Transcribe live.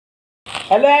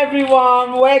Hello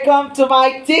everyone, welcome to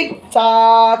my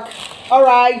TikTok.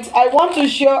 Alright, I want to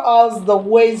show us the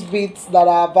waist beads that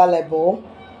are available.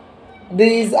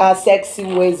 These are sexy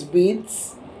waist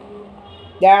beads.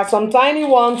 There are some tiny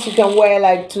ones you can wear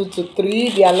like 2 to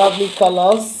 3. They are lovely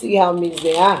colors. See how mixed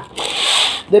they are.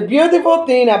 The beautiful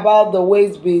thing about the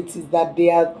waist beads is that they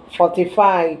are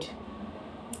fortified.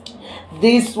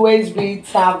 These waist beads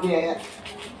have their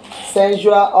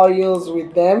sensual oils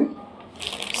with them,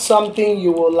 something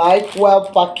you will like, well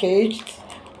packaged.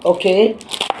 Okay,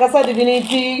 Casa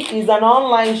Divinity is an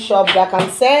online shop that can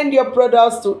send your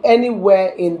products to anywhere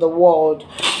in the world.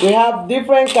 We have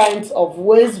different kinds of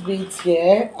waist beads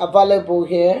here available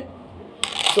here,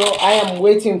 so I am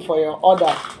waiting for your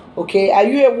order. Okay, are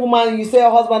you a woman, you say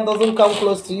your husband doesn't come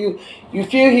close to you, you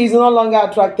feel he's no longer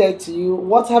attracted to you?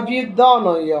 What have you done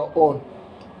on your own?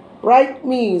 Write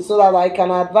me so that I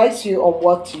can advise you on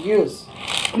what to use,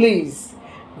 please.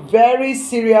 Very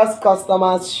serious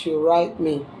customers should write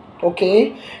me.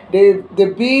 Okay,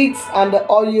 the beads and the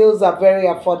oils are very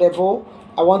affordable.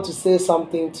 I want to say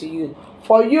something to you.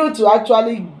 For you to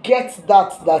actually get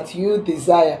that you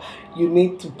desire, you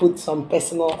need to put some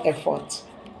personal effort.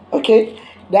 Okay,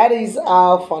 that is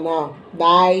all for now.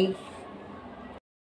 Bye.